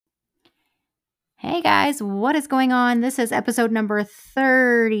Hey guys, what is going on? This is episode number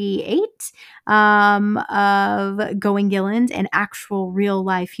 38 of Going Gilland, an actual real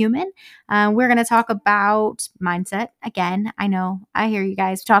life human. We're going to talk about mindset again. I know, I hear you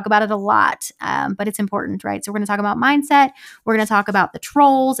guys talk about it a lot, but it's important, right? So we're going to talk about mindset. We're going to talk about the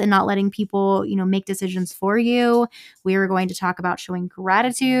trolls and not letting people, make decisions for you. We are going to talk about showing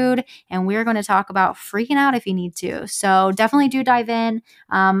gratitude, and we're going to talk about freaking out if you need to. So definitely do dive in.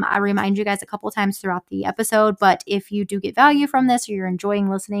 I remind you guys a couple of times throughout the episode, but if you do get value from this or you're enjoying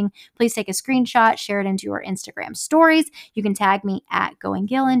listening, please take a screenshot, share it into your Instagram stories. You can tag me at Going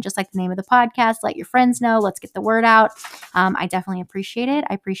Gilland, just like the name of the podcast. Let your friends know. Let's get the word out. I definitely appreciate it.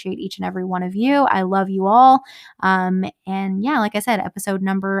 I appreciate each and every one of you. I love you all. And yeah, like I said, episode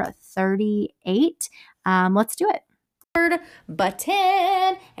number 38. Let's do it.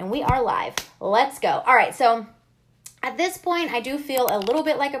 Button, and we are live. Let's go. All right, so at this point, I do feel a little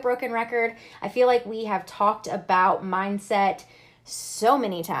bit like a broken record. I feel like we have talked about mindset so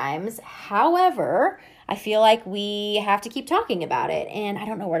many times. However, I feel like we have to keep talking about it, and I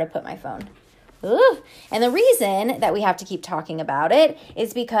don't know where to put my phone. Ooh. And the reason that we have to keep talking about it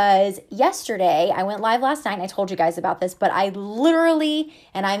is because yesterday, I went live last night, and I told you guys about this, but I literally,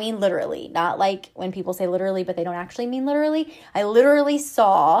 and I mean literally, not like when people say literally, but they don't actually mean literally. I literally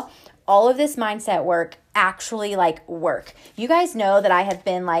saw all of this mindset work actually work. You guys know that I have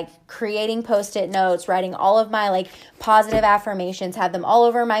been creating Post-it notes, writing all of my positive affirmations, had them all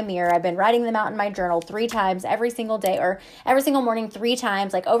over my mirror. I've been writing them out in my journal 3 times every single day or every single morning 3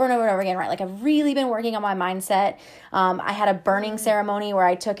 times, over and over and over again, right? I've really been working on my mindset. I had a burning ceremony where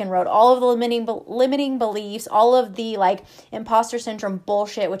I took and wrote all of the limiting beliefs, all of the imposter syndrome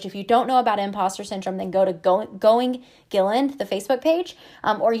bullshit, which if you don't know about imposter syndrome, then go to Going Gilland, the Facebook page,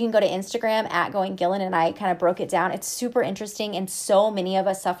 or you can go to Instagram at Going Gilland, and I kind of broke it down. It's super interesting, and so many of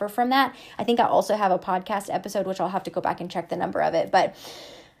us suffer from that. I think I also have a podcast episode, which I'll have to go back and check the number of it, but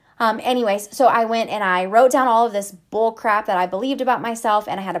anyways, so I went and I wrote down all of this bull crap that I believed about myself,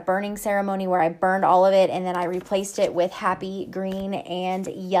 and I had a burning ceremony where I burned all of it, and then I replaced it with happy green and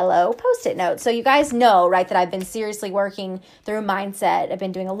yellow Post-it notes. So you guys know, right, that I've been seriously working through mindset. I've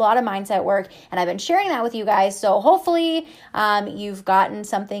been doing a lot of mindset work, and I've been sharing that with you guys. So hopefully you've gotten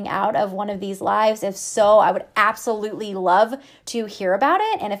something out of one of these lives. If so, I would absolutely love to hear about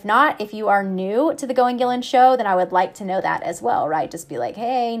it. And if not, if you are new to the Going Gilland show, then I would like to know that as well, right? Just be like,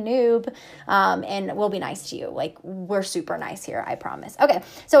 hey, noob, and we'll be nice to you. We're super nice here, I promise. Okay,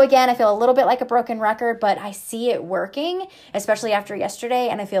 so again, I feel a little bit like a broken record, but I see it working, especially after yesterday,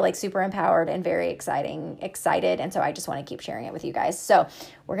 and I feel super empowered and very excited, and so I just want to keep sharing it with you guys. So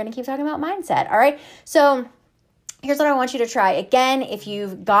we're going to keep talking about mindset, all right? So here's what I want you to try. Again, if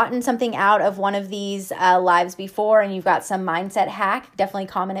you've gotten something out of one of these lives before and you've got some mindset hack, definitely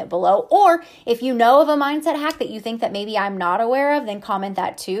comment it below. Or if you know of a mindset hack that you think that maybe I'm not aware of, then comment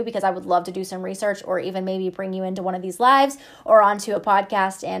that too, because I would love to do some research or even maybe bring you into one of these lives or onto a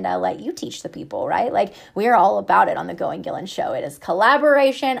podcast and let you teach the people, right? We are all about it on the Going Gilland show. It is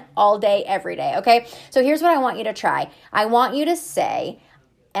collaboration all day, every day, okay? So here's what I want you to try. I want you to say,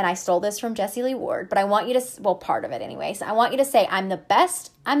 and I stole this from Jessie Lee Ward, but I want you to, part of it anyway. So I want you to say, I'm the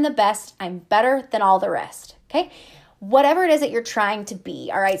best, I'm better than all the rest, okay? Whatever it is that you're trying to be,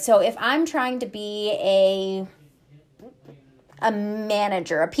 all right? So if I'm trying to be a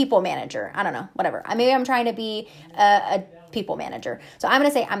manager, a people manager, I don't know, whatever. Maybe I'm trying to be a people manager. So I'm going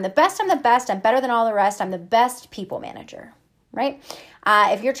to say, I'm the best, I'm better than all the rest, I'm the best people manager, right?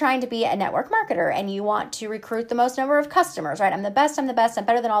 If you're trying to be a network marketer and you want to recruit the most number of customers, right? I'm the best, I'm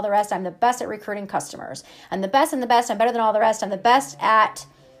better than all the rest, I'm the best at recruiting customers. I'm the best, I'm better than all the rest, I'm the best at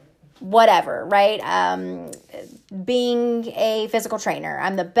whatever, right? Being a physical trainer.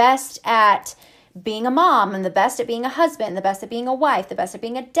 I'm the best at being a mom. I'm the best at being a husband, the best at being a wife, the best at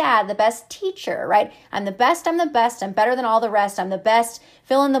being a dad, the best teacher, right? I'm the best, I'm better than all the rest. I'm the best,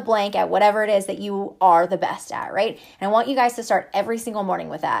 fill in the blank at whatever it is that you are the best at, right? And I want you guys to start every single morning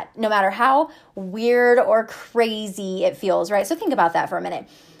with that, no matter how weird or crazy it feels, right? So think about that for a minute.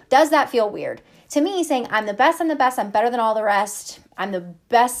 Does that feel weird? To me, saying I'm the best, I'm better than all the rest, I'm the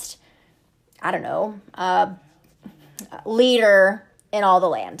best, I don't know, leader in all the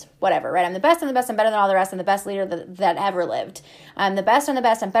land, whatever, right? I'm the best, I'm better than all the rest. I'm the best leader that ever lived. I'm the best, I'm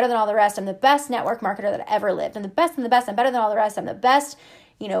better than all the rest. I'm the best network marketer that ever lived. I'm the best, I'm better than all the rest. I'm the best,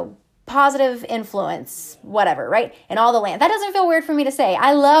 positive influence, whatever, right? In all the land. That doesn't feel weird for me to say.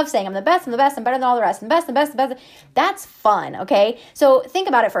 I love saying I'm the best, I'm better than all the rest. I'm the best. That's fun, okay? So think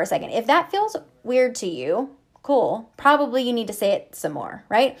about it for a second. If that feels weird to you, cool. Probably you need to say it some more,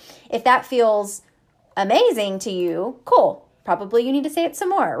 right? If that feels amazing to you, cool. probably you need to say it some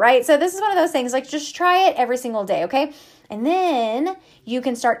more, right? So this is one of those things, like just try it every single day, okay? And then you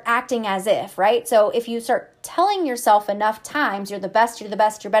can start acting as if, right? So if you start telling yourself enough times, you're the best, you're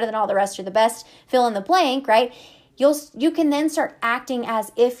better than all the rest, you're the best, fill in the blank, right? You can then start acting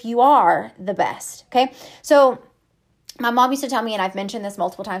as if you are the best, okay? So my mom used to tell me, and I've mentioned this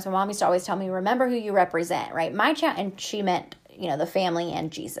multiple times, my mom used to always tell me, remember who you represent, right? And she meant, the family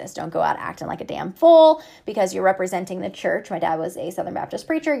and Jesus. Don't go out acting like a damn fool because you're representing the church. My dad was a Southern Baptist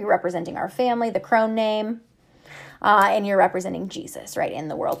preacher. You're representing our family, the Crone name, and you're representing Jesus, right, in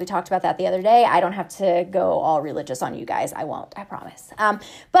the world. We talked about that the other day. I don't have to go all religious on you guys. I won't, I promise.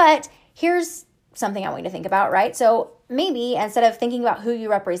 But here's something I want you to think about, right? So maybe instead of thinking about who you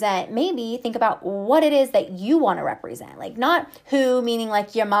represent, maybe think about what it is that you want to represent. Like not who, meaning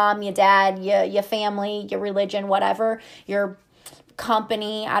like your mom, your dad, your family, your religion, whatever, your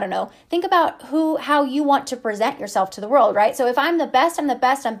company, I don't know. Think about how you want to present yourself to the world, right? So if I'm the best, I'm the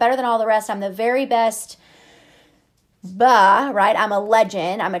best, I'm better than all the rest, I'm the very best, right? I'm a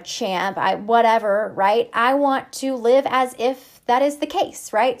legend, I'm a champ, whatever, right? I want to live as if that is the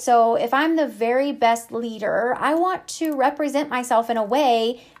case, right? So if I'm the very best leader, I want to represent myself in a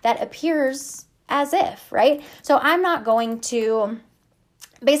way that appears as if, right? So I'm not going to...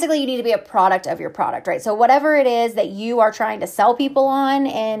 Basically, you need to be a product of your product, right? So whatever it is that you are trying to sell people on,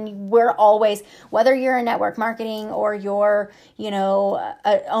 and we're always, whether you're in network marketing or you're,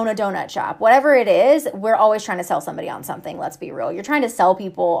 own a donut shop, whatever it is, we're always trying to sell somebody on something. Let's be real. You're trying to sell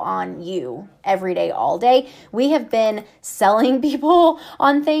people on you every day, all day. We have been selling people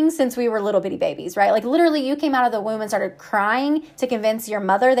on things since we were little bitty babies, right? Like literally you came out of the womb and started crying to convince your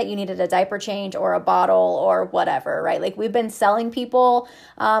mother that you needed a diaper change or a bottle or whatever, right? Like we've been selling people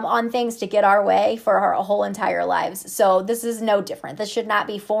on things to get our way for our whole entire lives. So this is no different. This should not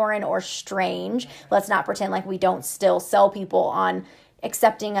be foreign or strange. Let's not pretend like we don't still sell people on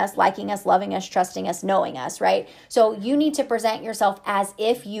accepting us, liking us, loving us, trusting us, knowing us, right? So you need to present yourself as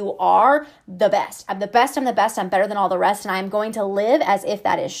if you are the best. I'm the best, I'm the best, I'm better than all the rest, and I'm going to live as if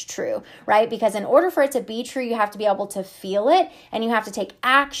that is true, right? Because in order for it to be true, you have to be able to feel it, and you have to take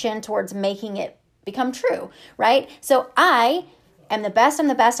action towards making it become true, right? So I am the best,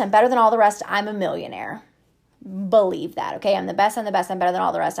 I'm better than all the rest, I'm a millionaire. Believe that, okay? I'm the best, I'm better than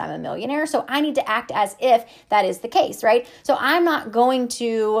all the rest, I'm a millionaire. So I need to act as if that is the case, right? So I'm not going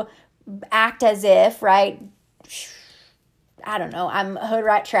to act as if, right? I don't know, I'm hood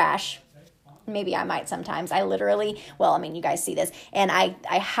rat trash. Maybe I might sometimes. You guys see this. And I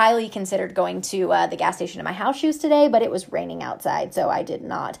highly considered going to the gas station in my house shoes today, but it was raining outside, so I did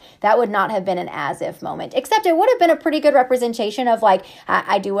not. That would not have been an as if moment, except it would have been a pretty good representation of like,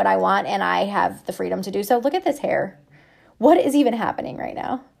 I do what I want and I have the freedom to do so. Look at this hair. What is even happening right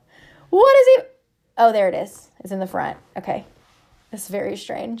now? What is it? Oh, there it is. It's in the front. Okay. It's very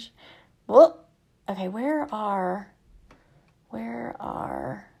strange. Well, okay, where are...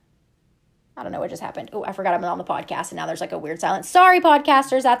 I don't know what just happened. Oh, I forgot I'm on the podcast and now there's like a weird silence. Sorry,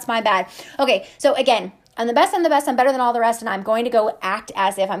 podcasters, that's my bad. Okay, so again, I'm the best, I'm better than all the rest, and I'm going to go act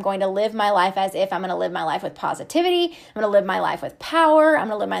as if. I'm going to live my life as if. I'm going to live my life with positivity. I'm going to live my life with power. I'm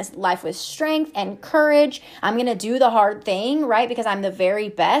going to live my life with strength and courage. I'm going to do the hard thing, right? Because I'm the very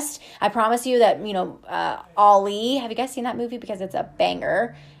best. I promise you that, Ali, have you guys seen that movie? Because it's a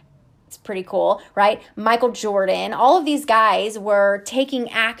banger. It's pretty cool, right? Michael Jordan, all of these guys were taking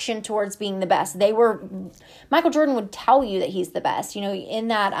action towards being the best. Michael Jordan would tell you that he's the best. In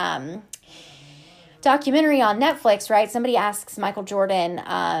that documentary on Netflix, right? Somebody asks Michael Jordan,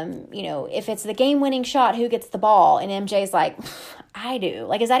 if it's the game-winning shot, who gets the ball? And MJ's like, I do.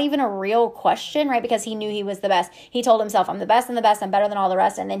 Like, is that even a real question, right? Because he knew he was the best. He told himself, I'm the best, I'm better than all the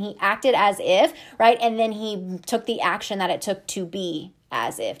rest. And then he acted as if, right? And then he took the action that it took to be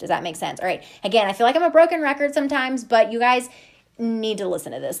as if. Does that make sense? All right. Again, I feel like I'm a broken record sometimes, but you guys need to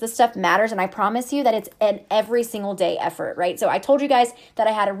listen to this. This stuff matters, and I promise you that it's an every single day effort, right? So I told you guys that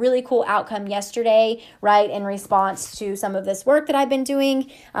I had a really cool outcome yesterday, right, in response to some of this work that I've been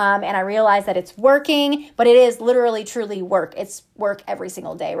doing, and I realized that it's working, but it is literally, truly work. It's work every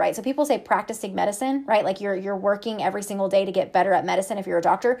single day, right? So people say practicing medicine, right? Like you're working every single day to get better at medicine if you're a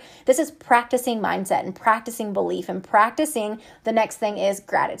doctor. This is practicing mindset and practicing belief and practicing. The next thing is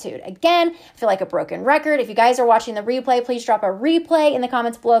gratitude. Again, I feel like a broken record. If you guys are watching the replay, please drop a replay in the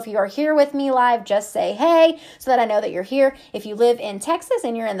comments below. If you are here with me live, just say hey so that I know that you're here. If you live in Texas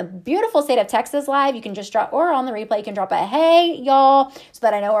and you're in the beautiful state of Texas live, you can just drop, or on the replay, you can drop a hey y'all so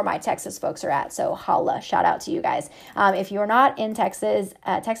that I know where my Texas folks are at. So holla, shout out to you guys. If you're not in Texas,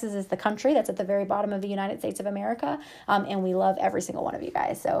 Texas is the country that's at the very bottom of the United States of America, and we love every single one of you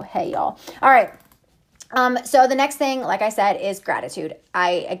guys. So hey y'all. All right. So the next thing, like I said, is gratitude.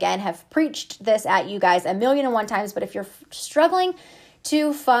 I, again, have preached this at you guys 1,000,001 times, but if you're struggling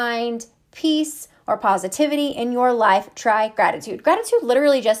to find peace or positivity in your life, try gratitude. Gratitude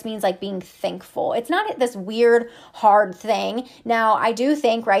literally just means like being thankful. It's not this weird, hard thing. Now, I do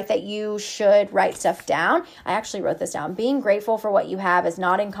think, right, that you should write stuff down. I actually wrote this down. Being grateful for what you have is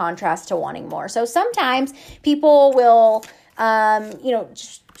not in contrast to wanting more. So sometimes people will,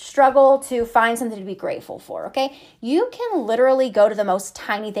 struggle to find something to be grateful for, okay? You can literally go to the most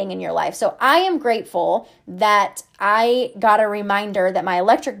tiny thing in your life. So I am grateful that I got a reminder that my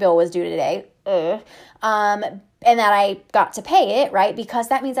electric bill was due today. And that I got to pay it, right? Because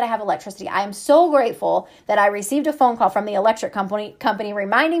that means that I have electricity. I am so grateful that I received a phone call from the electric company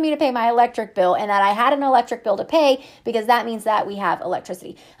reminding me to pay my electric bill and that I had an electric bill to pay because that means that we have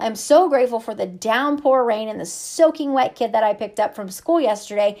electricity. I'm so grateful for the downpour rain and the soaking wet kid that I picked up from school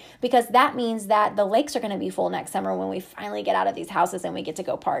yesterday because that means that the lakes are going to be full next summer when we finally get out of these houses and we get to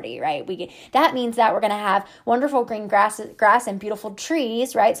go party, right? That means that we're going to have wonderful green grass and beautiful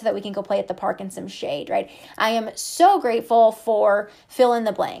trees, right? So that we can go play at the park in some shade, right? I am so grateful for fill in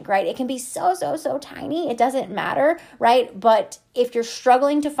the blank, right? It can be so tiny. It doesn't matter, right? But if you're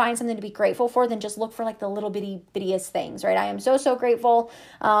struggling to find something to be grateful for, then just look for like the little bittiest things, right? I am so grateful,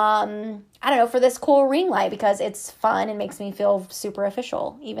 for this cool ring light because it's fun and makes me feel super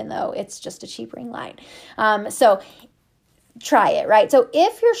official, even though it's just a cheap ring light. So try it, right? So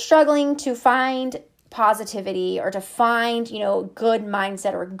if you're struggling to find positivity or to find, good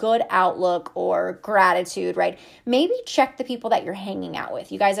mindset or good outlook or gratitude, right? Maybe check the people that you're hanging out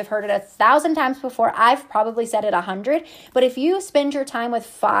with. You guys have heard it 1,000 times before. I've probably said it 100, but if you spend your time with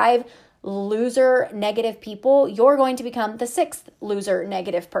 5 loser negative people, you're going to become the 6th loser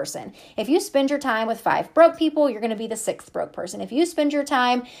negative person. If you spend your time with 5 broke people, you're going to be the 6th broke person. If you spend your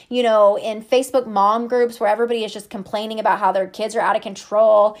time, in Facebook mom groups where everybody is just complaining about how their kids are out of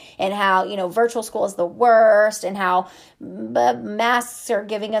control and how, virtual school is the worst and how masks are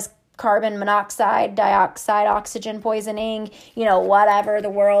giving us carbon monoxide, dioxide, oxygen poisoning, whatever, the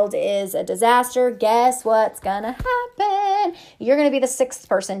world is a disaster. Guess what's gonna happen? You're gonna be the 6th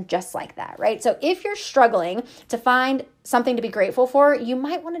person just like that, right? So if you're struggling to find something to be grateful for, you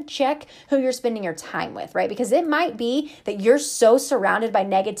might want to check who you're spending your time with, right? Because it might be that you're so surrounded by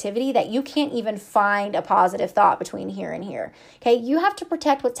negativity that you can't even find a positive thought between here and here. Okay, you have to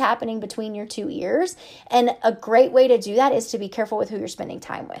protect what's happening between your 2 ears, and a great way to do that is to be careful with who you're spending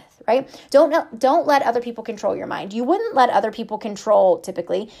time with, right? Don't let other people control your mind. You wouldn't let other people control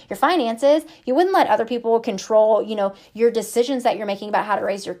typically your finances. You wouldn't let other people control, your decisions that you're making about how to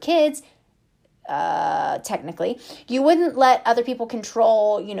raise your kids. Technically, you wouldn't let other people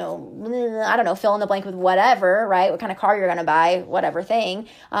control, fill in the blank with whatever, right? What kind of car you're going to buy, whatever thing.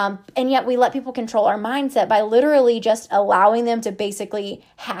 And yet we let people control our mindset by literally just allowing them to basically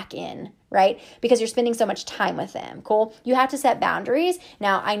hack in, right? Because you're spending so much time with them. Cool. You have to set boundaries.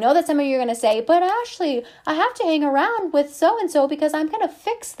 Now, I know that some of you are going to say, but Ashley, I have to hang around with so-and-so because I'm going to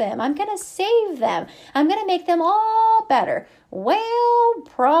fix them. I'm going to save them. I'm going to make them all better. Well,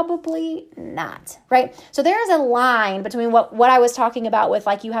 probably not, right? So there's a line between what I was talking about with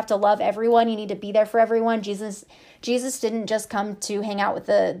like you have to love everyone, you need to be there for everyone. Jesus didn't just come to hang out with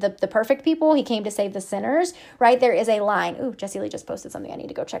the perfect people. He came to save the sinners, right? There is a line. Ooh, Jessie Lee just posted something. I need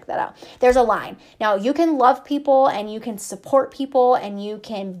to go check that out. There's a line. Now, you can love people and you can support people and you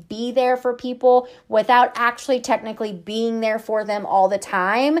can be there for people without actually technically being there for them all the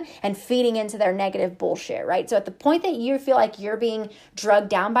time and feeding into their negative bullshit, right? So at the point that you feel like you're being drugged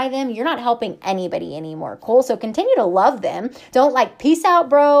down by them, you're not helping anybody anymore. Cool. So continue to love them. Don't like, peace out,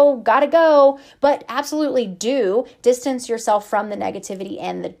 bro, gotta go. But absolutely do distance yourself from the negativity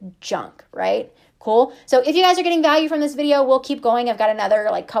and the junk, right? Cool. So if you guys are getting value from this video, we'll keep going. I've got another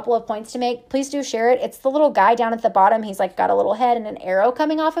couple of points to make. Please do share it. It's the little guy down at the bottom. He's got a little head and an arrow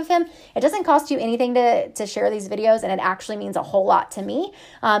coming off of him. It doesn't cost you anything to share these videos, and it actually means a whole lot to me.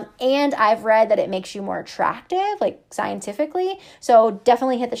 And I've read that it makes you more attractive, scientifically. So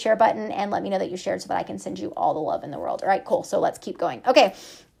definitely hit the share button and let me know that you shared so that I can send you all the love in the world. All right, cool. So let's keep going. Okay.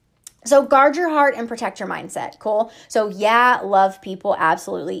 So guard your heart and protect your mindset. Cool. So yeah, love people.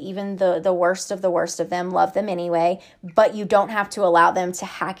 Absolutely. Even the worst of them, love them anyway, but you don't have to allow them to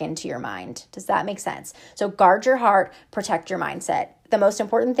hack into your mind. Does that make sense? So guard your heart, protect your mindset. The most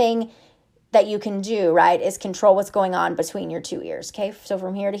important thing that you can do, right, is control what's going on between your two ears, okay? So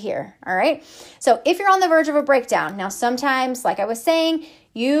from here to here, all right? So if you're on the verge of a breakdown, now sometimes, like I was saying,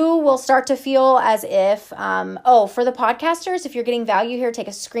 you will start to feel as if, for the podcasters, if you're getting value here, take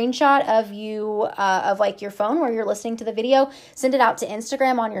a screenshot of you, of like your phone where you're listening to the video, send it out to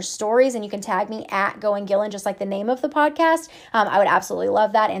Instagram on your stories, and you can tag me at Going Gillen, just like the name of the podcast. I would absolutely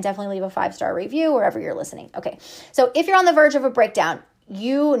love that, and definitely leave a 5-star review wherever you're listening. Okay, so if you're on the verge of a breakdown,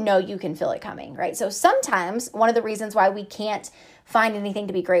 you know you can feel it coming, right? So sometimes one of the reasons why we can't find anything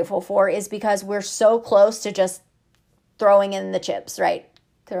to be grateful for is because we're so close to just throwing in the chips, right?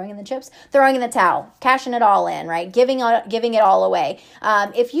 Throwing in the towel, cashing it all in, right? Giving it all away.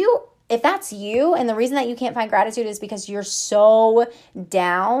 If that's you, and the reason that you can't find gratitude is because you're so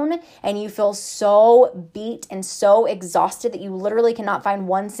down and you feel so beat and so exhausted that you literally cannot find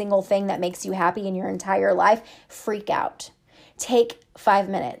one single thing that makes you happy in your entire life, freak out. Take 5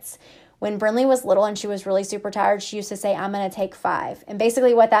 minutes. When Brinley was little and she was really super tired, she used to say, I'm going to take 5. And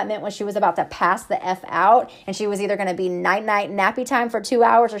basically what that meant was she was about to pass the F out, and she was either going to be night-night nappy time for 2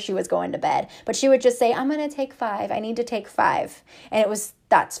 hours or she was going to bed. But she would just say, I'm going to take 5. I need to take 5. And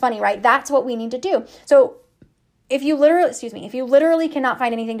that's funny, right? That's what we need to do. So if you literally cannot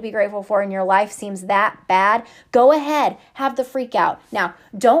find anything to be grateful for and your life seems that bad, go ahead, have the freak out. Now,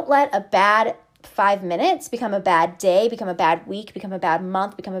 don't let a bad 5 minutes become a bad day, become a bad week, become a bad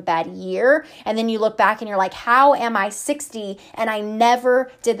month, become a bad year. And then you look back and you're like, how am I 60 and I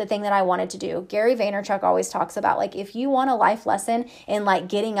never did the thing that I wanted to do? Gary Vaynerchuk always talks about, like, if you want a life lesson in like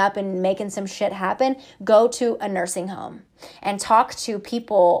getting up and making some shit happen, go to a nursing home and talk to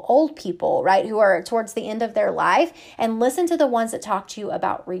people, old people, right, who are towards the end of their life, and listen to the ones that talk to you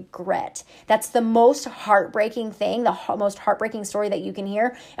about regret. That's the most heartbreaking thing, the most heartbreaking story that you can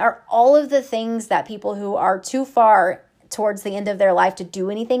hear, are all of the things that people who are too far towards the end of their life to do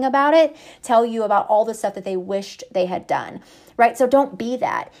anything about it tell you about all the stuff that they wished they had done, right? So don't be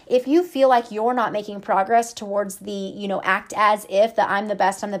that. If you feel like you're not making progress towards the, act as if that I'm the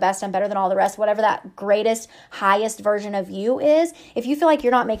best, I'm better than all the rest, whatever that greatest, highest version of you is, if you feel like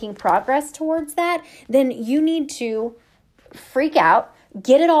you're not making progress towards that, then you need to freak out,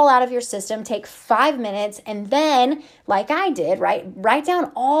 get it all out of your system, take 5 minutes, and then, like I did, write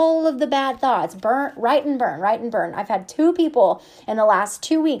down all of the bad thoughts, write and burn. I've had 2 people in the last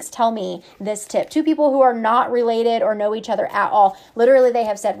 2 weeks tell me this tip. 2 people who are not related or know each other at all. Literally, they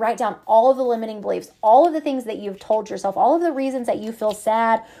have said, write down all of the limiting beliefs, all of the things that you've told yourself, all of the reasons that you feel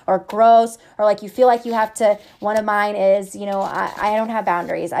sad or gross, or like you feel like you have to. One of mine is, I don't have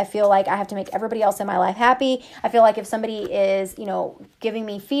boundaries. I feel like I have to make everybody else in my life happy. I feel like if somebody is, giving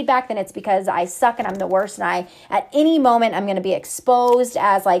me feedback, then it's because I suck and I'm the worst, and at any moment I'm going to be exposed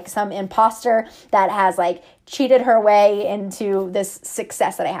as like some imposter that has like cheated her way into this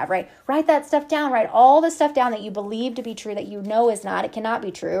success that I have, right? Write that stuff down, write all the stuff down that you believe to be true that you know is not, it cannot be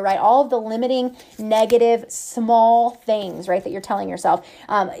true, right? All of the limiting, negative, small things, right, that you're telling yourself.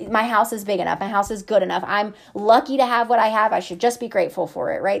 My house is big enough. My house is good enough. I'm lucky to have what I have. I should just be grateful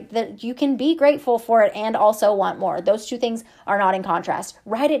for it, right? That you can be grateful for it and also want more. Those two things are not in contrast.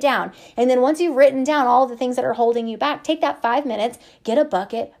 Write it down. And then once you've written down all the things that are holding you back, take that 5 minutes, get a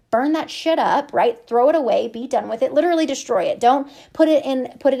bucket, burn that shit up, right? Throw it away, be done with it, literally destroy it. Don't put it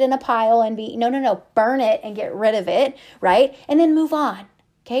in a pile and no, burn it and get rid of it, right? And then move on.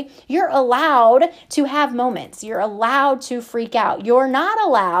 Okay. You're allowed to have moments. You're allowed to freak out. You're not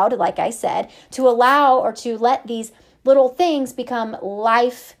allowed, like I said, to allow or to let these little things become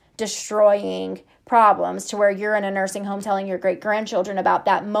life destroying problems to where you're in a nursing home telling your great grandchildren about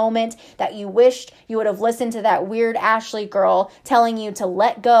that moment that you wished you would have listened to that weird Ashley girl telling you to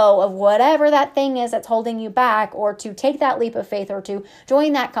let go of whatever that thing is that's holding you back, or to take that leap of faith, or to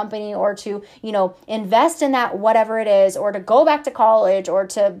join that company, or to, invest in that whatever it is, or to go back to college, or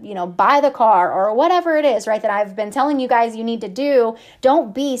to, buy the car, or whatever it is, right, that I've been telling you guys you need to do.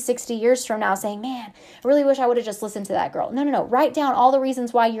 Don't be 60 years from now saying, man, I really wish I would have just listened to that girl. No. Write down all the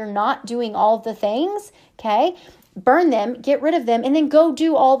reasons why you're not doing all of the things. Okay, burn them, get rid of them, and then go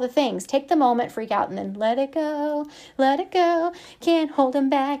do all the things. Take the moment, freak out, and then let it go, can't hold them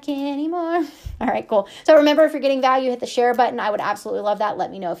back anymore. All right, cool. So remember, if you're getting value, hit the share button. I would absolutely love that. Let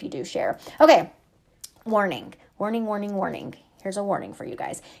me know if you do share. Okay, warning. Here's a warning for you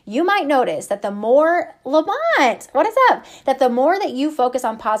guys. You might notice that the more, Lamont, what is up? That the more that you focus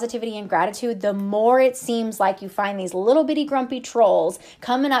on positivity and gratitude, the more it seems like you find these little bitty grumpy trolls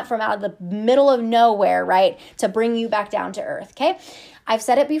coming up from out of the middle of nowhere, right? To bring you back down to earth, okay? I've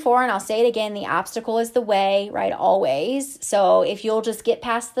said it before and I'll say it again. The obstacle is the way, right? Always. So if you'll just get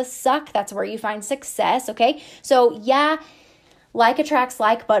past the suck, that's where you find success, okay? So yeah, like attracts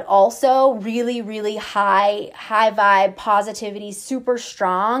like, but also really, really high vibe, positivity, super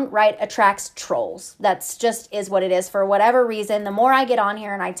strong, right, attracts trolls. That's just is what it is. For whatever reason, the more I get on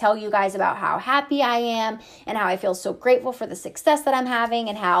here and I tell you guys about how happy I am and how I feel so grateful for the success that I'm having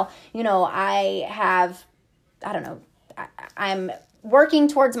and how, I'm working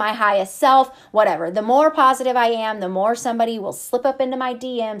towards my highest self, whatever. The more positive I am, the more somebody will slip up into my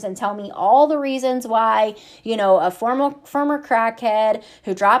DMs and tell me all the reasons why, a former crackhead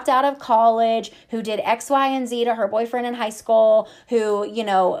who dropped out of college, who did X, Y, and Z to her boyfriend in high school, who,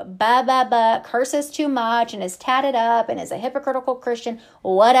 curses too much and is tatted up and is a hypocritical Christian,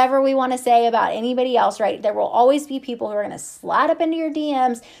 whatever we want to say about anybody else, right? There will always be people who are going to slide up into your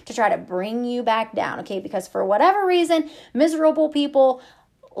DMs to try to bring you back down, okay? Because for whatever reason, miserable people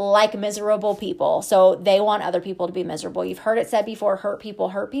like miserable people. So they want other people to be miserable. You've heard it said before, hurt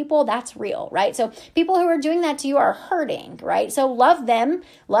people. That's real, right? So people who are doing that to you are hurting, right? So love them,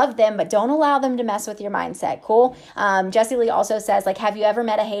 but don't allow them to mess with your mindset. Cool. Jessie Lee also says, have you ever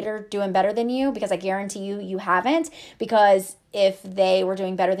met a hater doing better than you? Because I guarantee you haven't, because if they were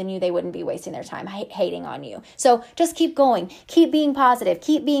doing better than you, they wouldn't be wasting their time hating on you. So just keep going, keep being positive,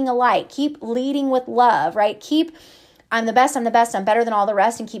 keep being a light, keep leading with love, right? I'm the best, I'm better than all the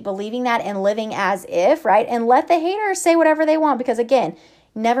rest, and keep believing that and living as if, right? And let the haters say whatever they want, because again,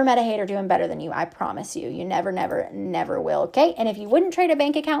 never met a hater doing better than you. I promise you. You never will, okay? And if you wouldn't trade a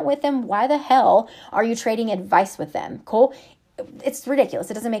bank account with them, why the hell are you trading advice with them? Cool? It's ridiculous.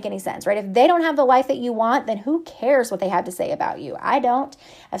 It doesn't make any sense, right? If they don't have the life that you want, then who cares what they have to say about you? I don't.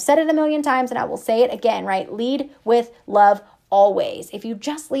 I've said it a million times and I will say it again, right? Lead with love always. If you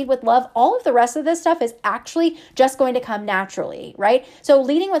just lead with love, all of the rest of this stuff is actually just going to come naturally, right? So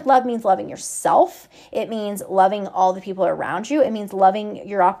leading with love means loving yourself. It means loving all the people around you. It means loving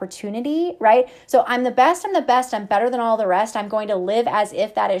your opportunity, right? So I'm the best, I'm better than all the rest. I'm going to live as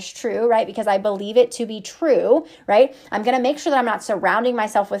if that is true, right? Because I believe it to be true, right? I'm going to make sure that I'm not surrounding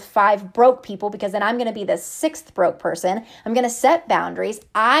myself with 5 broke people, because then I'm going to be the 6th broke person. I'm going to set boundaries.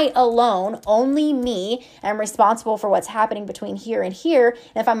 I alone, only me, am responsible for what's happening between here and here.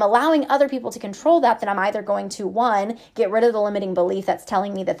 And if I'm allowing other people to control that, then I'm either going to, 1, get rid of the limiting belief that's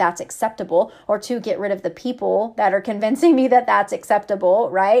telling me that that's acceptable, or 2, get rid of the people that are convincing me that that's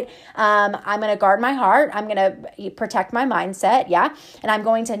acceptable, right? I'm going to guard my heart. I'm going to protect my mindset, yeah? And I'm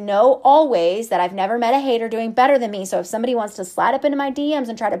going to know always that I've never met a hater doing better than me. So if somebody wants to slide up into my DMs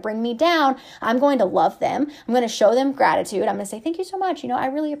and try to bring me down, I'm going to love them. I'm going to show them gratitude. I'm going to say, thank you so much. I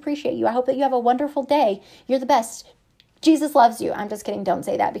really appreciate you. I hope that you have a wonderful day. You're the best. Jesus loves you. I'm just kidding. Don't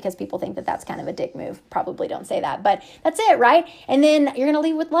say that, because people think that that's kind of a dick move. Probably don't say that, but that's it, right? And then you're going to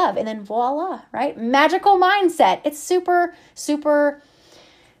lead with love, and then voila, right? Magical mindset. It's super, super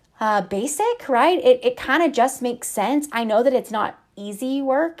basic, right? It kind of just makes sense. I know that it's not easy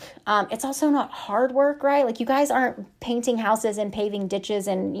work. It's also not hard work, right? Like, you guys aren't painting houses and paving ditches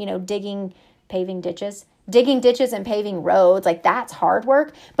and, digging ditches and paving roads. Like, that's hard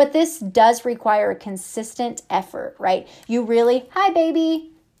work, but this does require a consistent effort, right? You really, hi baby.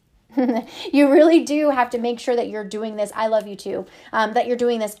 You really do have to make sure that you're doing this. I love you too. That you're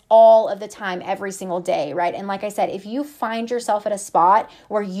doing this all of the time, every single day, right? And like I said, if you find yourself at a spot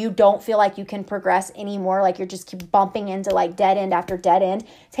where you don't feel like you can progress anymore, like you're just keep bumping into like dead end after dead end,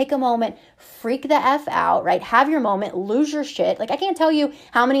 take a moment, freak the F out, right? Have your moment, lose your shit. Like, I can't tell you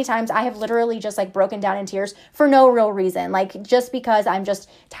how many times I have literally just like broken down in tears for no real reason. Like, just because I'm just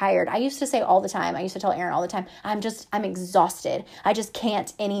tired. I used to say all the time, I used to tell Aaron all the time, I'm exhausted. I just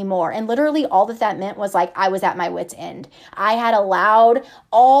can't anymore. And literally all that meant was like, I was at my wit's end. I had allowed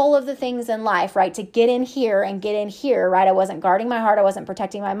all of the things in life, right, to get in here, right? I wasn't guarding my heart. I wasn't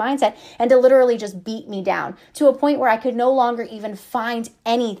protecting my mindset, and to literally just beat me down to a point where I could no longer even find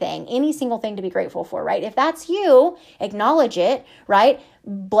anything, any single thing to be grateful for, right? If that's you, acknowledge it, right?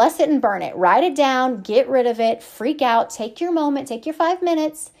 Bless it and burn it. Write it down, get rid of it, freak out, take your moment, take your 5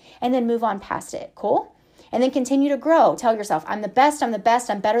 minutes, and then move on past it. Cool? And then continue to grow. Tell yourself, I'm the best,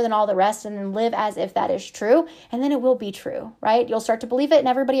 I'm better than all the rest, and then live as if that is true. And then it will be true, right? You'll start to believe it, and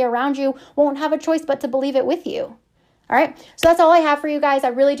everybody around you won't have a choice but to believe it with you. All right, so that's all I have for you guys. I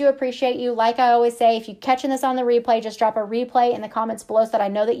really do appreciate you. Like I always say, if you're catching this on the replay, just drop a replay in the comments below so that I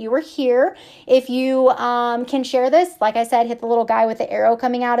know that you were here. If you can share this, like I said, hit the little guy with the arrow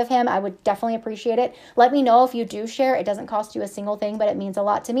coming out of him. I would definitely appreciate it. Let me know if you do share. It doesn't cost you a single thing, but it means a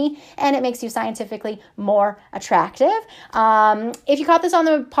lot to me, and it makes you scientifically more attractive. If you caught this on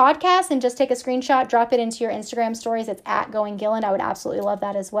the podcast, and just take a screenshot, drop it into your Instagram stories. It's @GoingGilland. I would absolutely love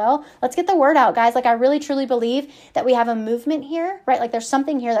that as well. Let's get the word out, guys. Like, I really, truly believe that we have have a movement here, right? Like there's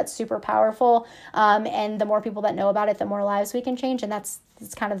something here that's super powerful. And the more people that know about it, the more lives we can change. And that's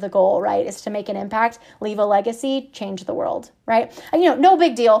kind of the goal, right? Is to make an impact, leave a legacy, change the world, right? And, no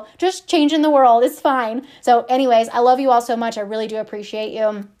big deal. Just changing the world is fine. So anyways, I love you all so much. I really do appreciate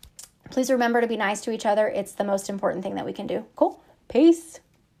you. Please remember to be nice to each other. It's the most important thing that we can do. Cool. Peace.